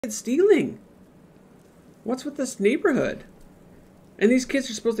Stealing? What's with this neighborhood? And these kids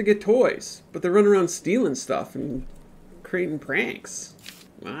are supposed to get toys, but they're running around stealing stuff and creating pranks.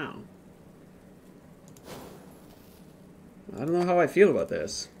 Wow. I don't know how I feel about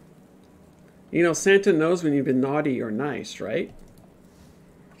this. You know, Santa knows when you've been naughty or nice, right?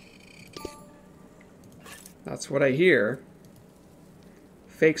 That's what I hear.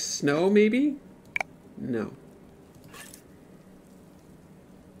 Fake snow, maybe? No.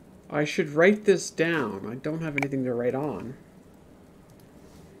 I should write this down. I don't have anything to write on.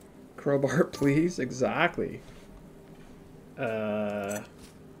 Crowbar, please. Exactly. Okay,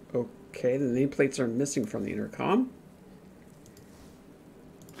 the nameplates are missing from the intercom.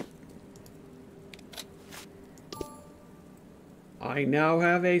 I now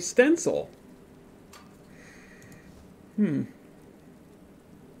have a stencil.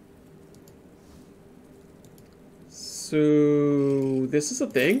 So, this is a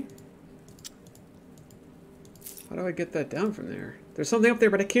thing. How do I get that down from there? There's something up there,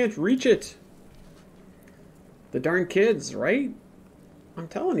 but I can't reach it. The darn kids, right? I'm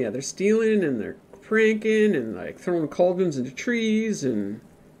telling you, they're stealing and they're pranking and like throwing cauldrons into trees and...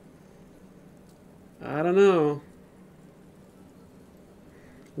 I don't know.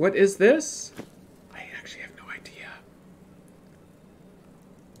 What is this? I actually have no idea.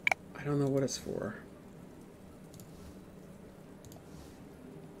 I don't know what it's for.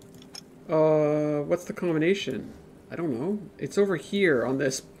 What's the combination? I don't know. It's over here on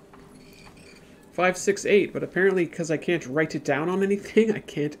this 568, but apparently because I can't write it down on anything, I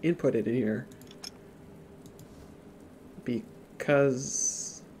can't input it in here.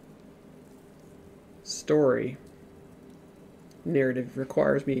 Because story narrative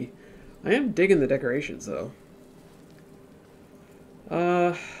requires me. I am digging the decorations though.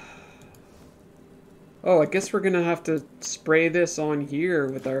 Oh, I guess we're gonna have to spray this on here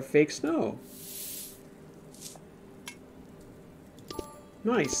with our fake snow.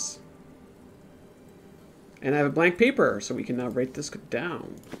 Nice. And I have a blank paper, so we can now write this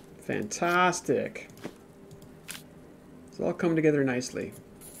down. Fantastic. It's all come together nicely.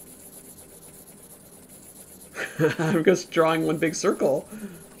 I'm just drawing one big circle.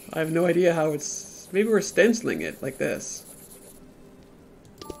 I have no idea how it's... Maybe we're stenciling it like this.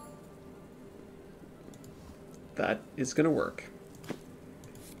 That is going to work.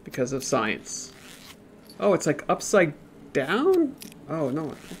 Because of science. Oh, it's like upside down? Oh,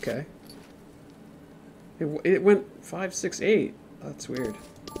 no. Okay. It went 5, 6, 8. That's weird.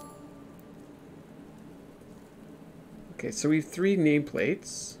 Okay, so we have 3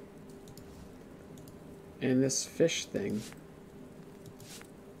 nameplates. And this fish thing.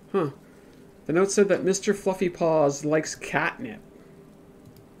 Huh. The note said that Mr. Fluffy Paws likes catnip.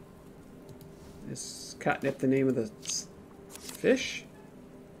 Is catnip the name of the fish?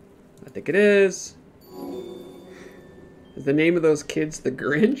 I think it is. Is the name of those kids the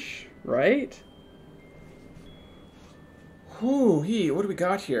Grinch? Right? Whoo-hee, what do we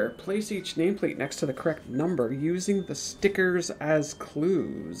got here? Place each nameplate next to the correct number using the stickers as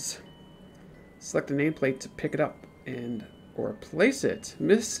clues. Select a nameplate to pick it up and or place it.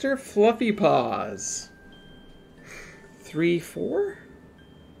 Mr. Fluffy Paws. 3, 4?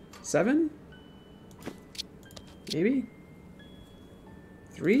 7? Maybe?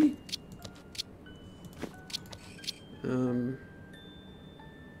 3?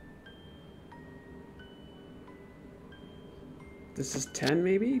 This is 10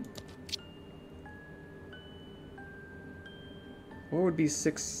 maybe? What would be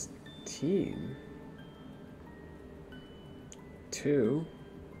 16? 2.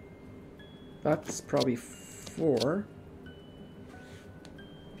 That's probably 4.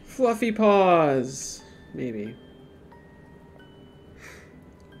 Fluffy Paws! Maybe.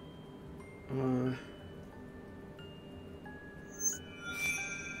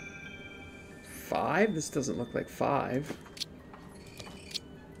 5? This doesn't look like 5.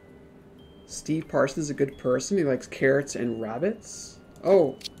 Steve Parsons is a good person. He likes carrots and rabbits.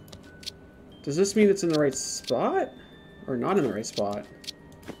 Oh. Does this mean it's in the right spot? Or not in the right spot?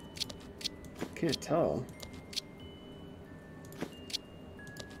 Can't tell.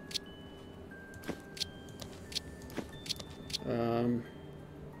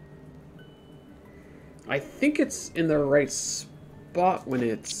 I think it's in the right spot when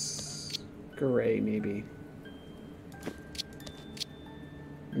it's gray, maybe.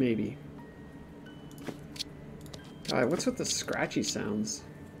 Maybe. What's with the scratchy sounds?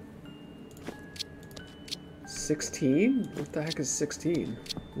 16? What the heck is 16?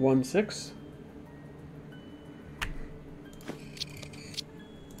 1, 6?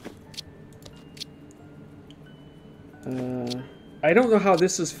 I don't know how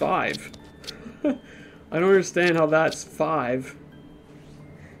this is 5. I don't understand how that's 5.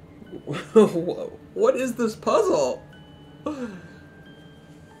 What is this puzzle?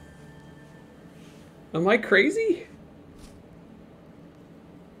 Am I crazy?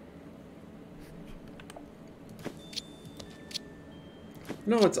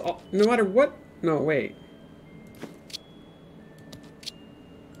 No, it's all, no matter what. No, wait.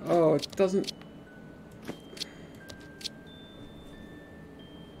 Oh, it doesn't.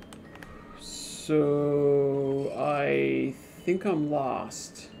 So I think I'm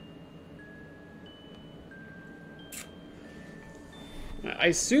lost. I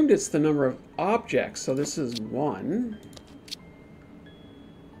assumed it's the number of objects, so this is 1.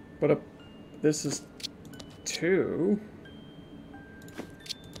 But this is 2.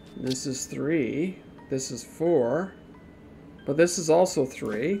 This is 3. This is 4. But this is also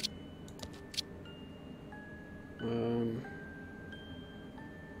 3.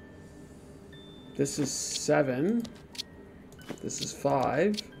 This is 7. This is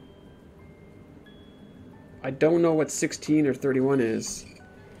 5. I don't know what 16 or 31 is.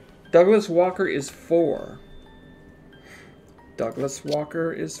 Douglas Walker is 4. Douglas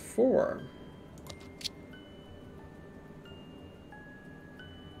Walker is 4.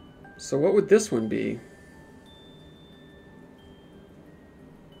 So what would this one be?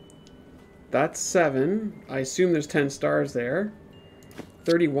 That's 7. I assume there's 10 stars there.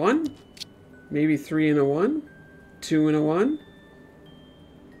 31? Maybe 3 and a 1? 2 and a 1?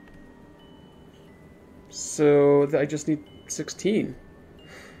 So I just need 16.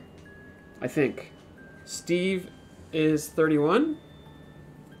 I think. Steve is 31.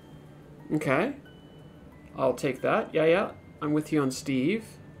 Okay. I'll take that. Yeah. I'm with you on Steve.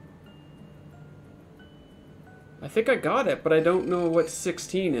 I think I got it, but I don't know what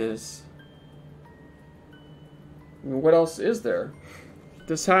 16 is. I mean, what else is there?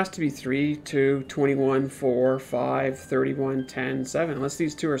 This has to be 3, 2, 21, 4, 5, 31, 10, 7. Unless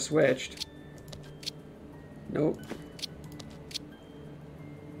these two are switched. Nope.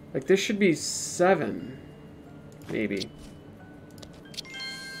 Like, this should be 7. Maybe.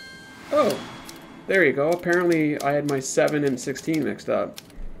 Oh! There you go. Apparently, I had my 7 and 16 mixed up.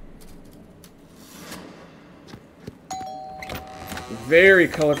 Very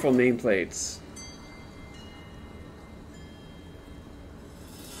colorful nameplates.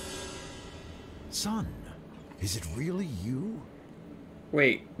 Son, is it really you?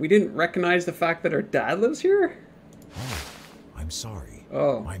 Wait, we didn't recognize the fact that our dad lives here? Oh, I'm sorry.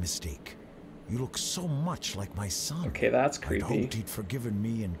 Oh. My mistake. You look so much like my son. Okay, that's creepy. I hoped he'd forgiven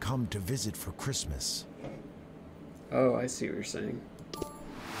me and come to visit for Christmas. Oh, I see what you're saying.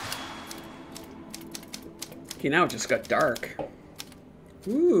 Okay, now it just got dark.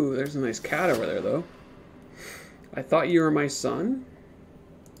 Ooh, there's a nice cat over there, though. I thought you were my son?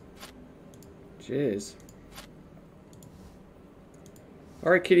 Jeez.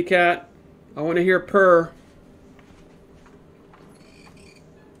 Alright, kitty cat. I want to hear purr.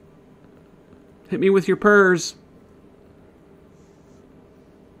 Hit me with your purrs.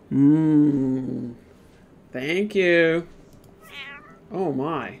 Thank you. Oh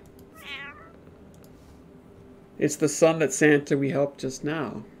my. It's the son that Santa we helped just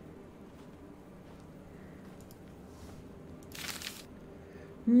now.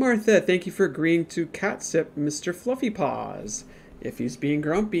 Martha, thank you for agreeing to catsup Mr. Fluffy Paws. If he's being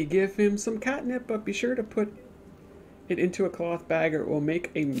grumpy, give him some catnip, but be sure to put it into a cloth bag or it will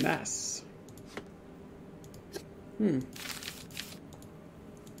make a mess.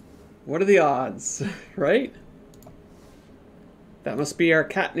 What are the odds, right? That must be our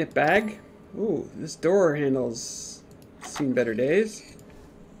catnip bag. Ooh, this door handle's seen better days.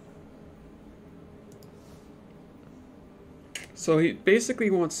 So he basically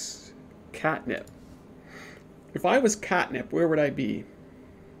wants catnip. If I was catnip, where would I be?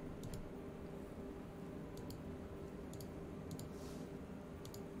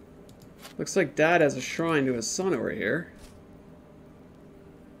 Looks like Dad has a shrine to his son over here.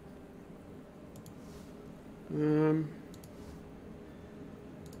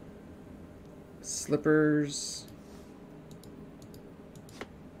 Slippers.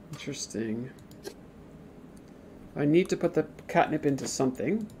 Interesting. I need to put the catnip into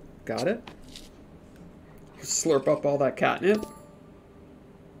something. Got it. Slurp up all that catnip.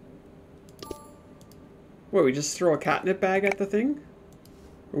 Wait, we just throw a catnip bag at the thing?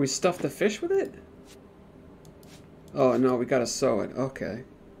 Or we stuff the fish with it? Oh no, we gotta sew it. Okay.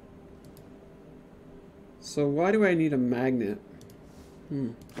 So why do I need a magnet?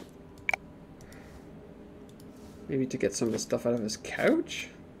 Maybe to get some of the stuff out of his couch?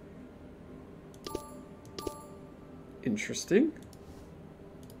 Interesting.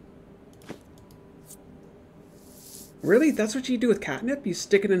 Really? That's what you do with catnip? You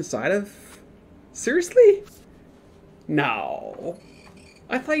stick it inside of... Seriously? No.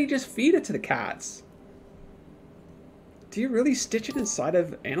 I thought you just feed it to the cats. Do you really stitch it inside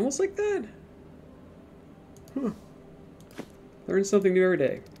of animals like that? Huh. Learn something new every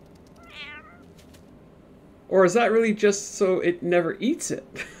day. Or is that really just so it never eats it?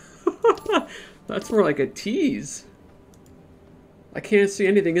 That's more like a tease. I can't see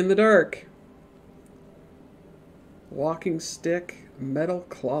anything in the dark. Walking stick, metal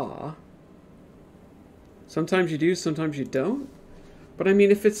claw. Sometimes you do, sometimes you don't. But I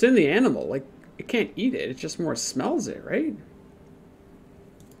mean, if it's in the animal, like, it can't eat it. It just more smells it, right?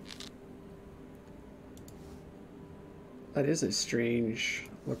 That is a strange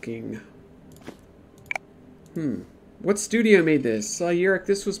looking... What studio made this? Yurik,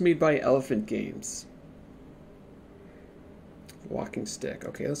 this was made by Elephant Games. Walking stick.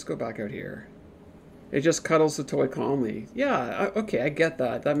 Okay, let's go back out here. It just cuddles the toy calmly. Yeah, okay, I get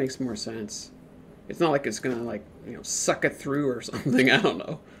that. That makes more sense. It's not like it's gonna, like, you know, suck it through or something. I don't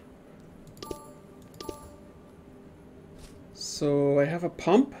know. So I have a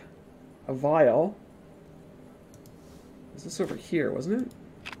pump, a vial. Is this over here, wasn't it?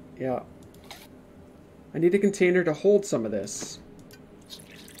 Yeah. I need a container to hold some of this.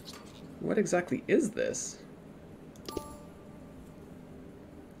 What exactly is this?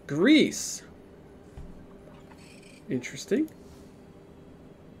 Grease. Interesting.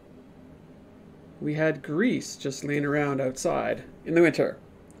 We had grease just laying around outside in the winter.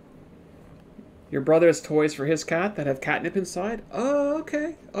 Your brother has toys for his cat that have catnip inside? Oh,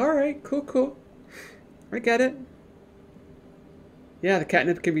 okay. Alright, cool, cool. I get it. Yeah, the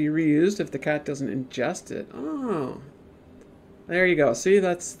catnip can be reused if the cat doesn't ingest it. Oh. There you go. See,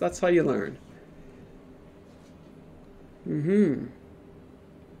 that's how you learn.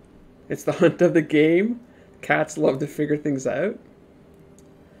 It's the hunt of the game. Cats love to figure things out.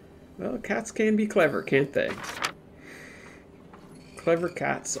 Well, cats can be clever, can't they? Clever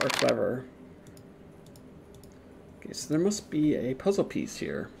cats are clever. Okay, so there must be a puzzle piece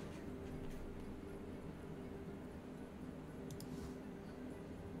here.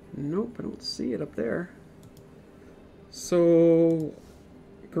 Nope, I don't see it up there. So,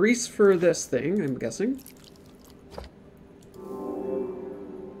 grease for this thing, I'm guessing.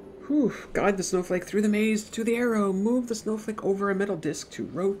 Whew, guide the snowflake through the maze to the arrow. Move the snowflake over a metal disc to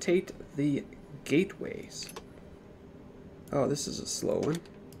rotate the gateways. Oh, this is a slow one.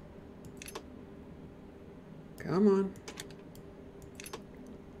 Come on.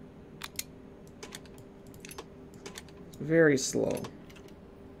 Very slow.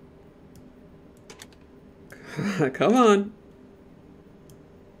 Come on.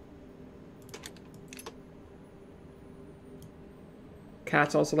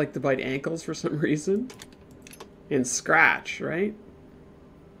 Cats also like to bite ankles for some reason. And scratch, right?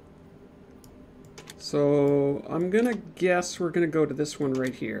 So I'm gonna guess we're gonna go to this one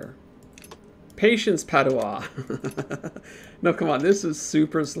right here. Patience, Padua. No, come on, this is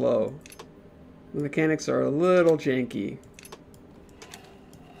super slow. The mechanics are a little janky.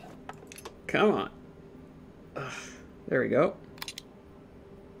 Come on. Ugh, there we go.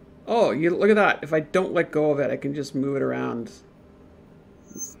 Oh, you look at that. If I don't let go of it, I can just move it around.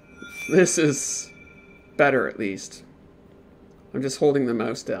 This is better, at least. I'm just holding the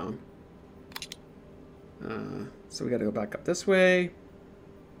mouse down. So we gotta go back up this way.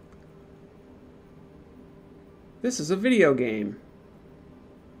 This is a video game.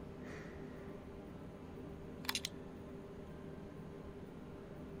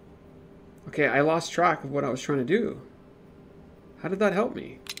 Okay, I lost track of what I was trying to do. How did that help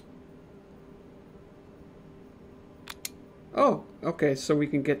me? Oh, okay, so we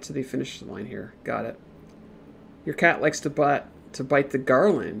can get to the finish line here. Got it. Your cat likes to bite the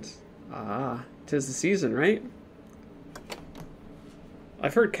garland. Ah, 'tis the season, right?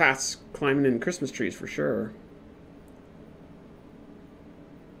 I've heard cats climbing in Christmas trees for sure.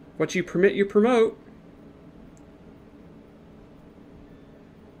 What you permit, you promote.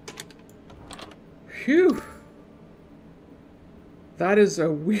 Phew. That is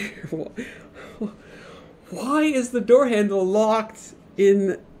a weird... Why is the door handle locked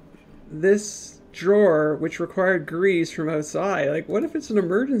in this drawer, which required grease from outside? Like, what if it's an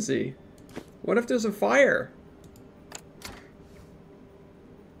emergency? What if there's a fire?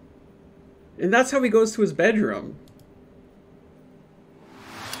 And that's how he goes to his bedroom.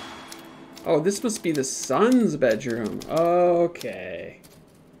 Oh, this must be the son's bedroom. Okay.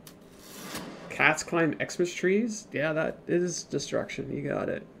 Cats climb Xmas trees? Yeah, that is destruction. You got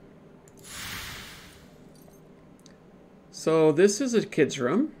it. So this is a kid's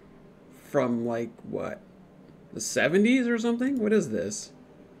room from, like, what? The 70s or something? What is this?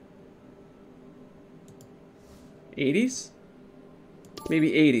 80s?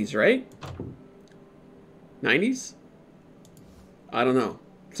 Maybe 80s, right? 90s? I don't know.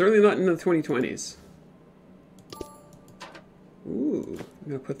 Certainly not in the 2020s. Ooh, I'm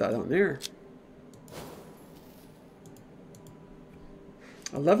gonna put that on there.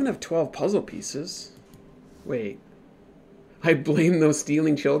 11 of 12 puzzle pieces. Wait. I blame those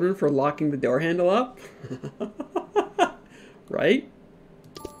stealing children for locking the door handle up? Right?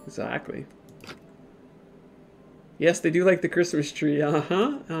 Exactly. Yes, they do like the Christmas tree.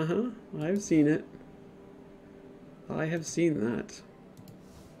 Uh-huh, uh-huh. I've seen it. I have seen that.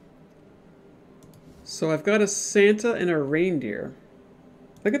 So I've got a Santa and a reindeer.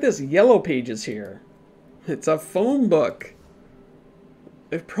 Look at this yellow pages here. It's a phone book.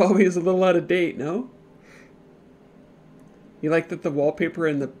 It probably is a little out of date, no? You like that the wallpaper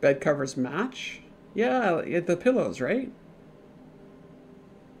and the bed covers match? Yeah, the pillows, right?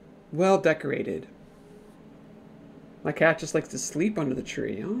 Well decorated. My cat just likes to sleep under the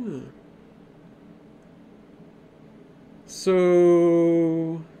tree. Oh.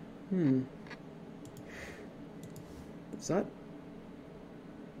 So... Is that...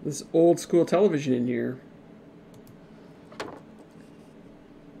 this old school television in here?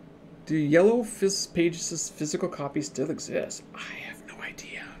 Do yellow pages physical copies still exist? I have no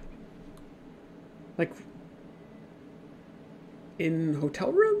idea. Like... in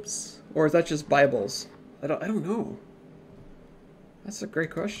hotel rooms? Or is that just Bibles? I don't know. That's a great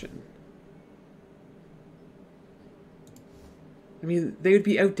question. I mean, they would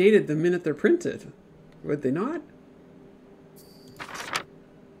be outdated the minute they're printed. Would they not?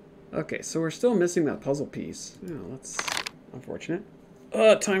 Okay, so we're still missing that puzzle piece. Oh, that's unfortunate.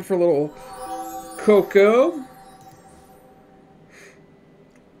 Time for a little cocoa.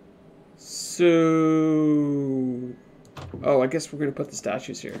 So... oh, I guess we're going to put the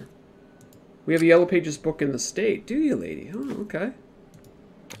statues here. We have a Yellow Pages book in the state. Do you, lady? Oh, okay.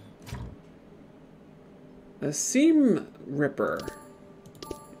 A seam ripper.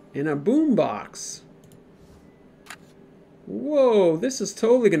 In a boombox. Whoa, this is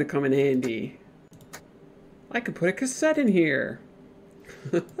totally going to come in handy. I could put a cassette in here.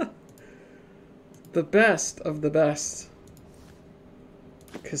 The best of the best.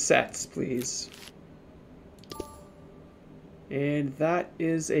 Cassettes, please. And that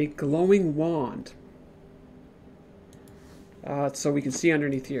is a glowing wand. So we can see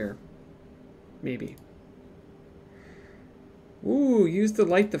underneath here. Maybe. Ooh, use the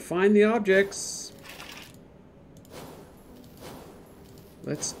light to find the objects.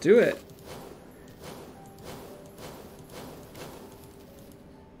 Let's do it.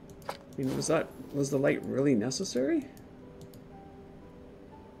 I mean, was the light really necessary?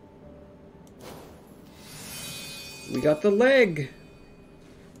 We got the leg.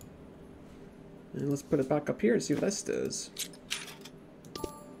 And let's put it back up here and see what this does.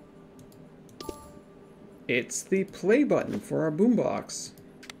 It's the play button for our boombox.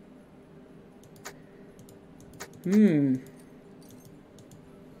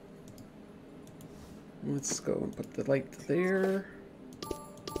 Let's go and put the light there.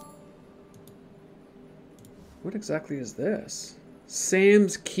 What exactly is this?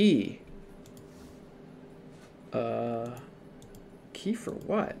 Sam's key. Key for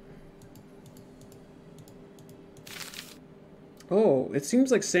what? Oh, it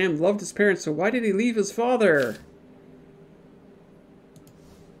seems like Sam loved his parents, so why did he leave his father?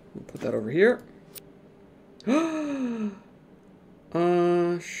 We'll put that over here.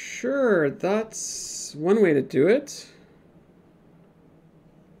 Sure, that's one way to do it.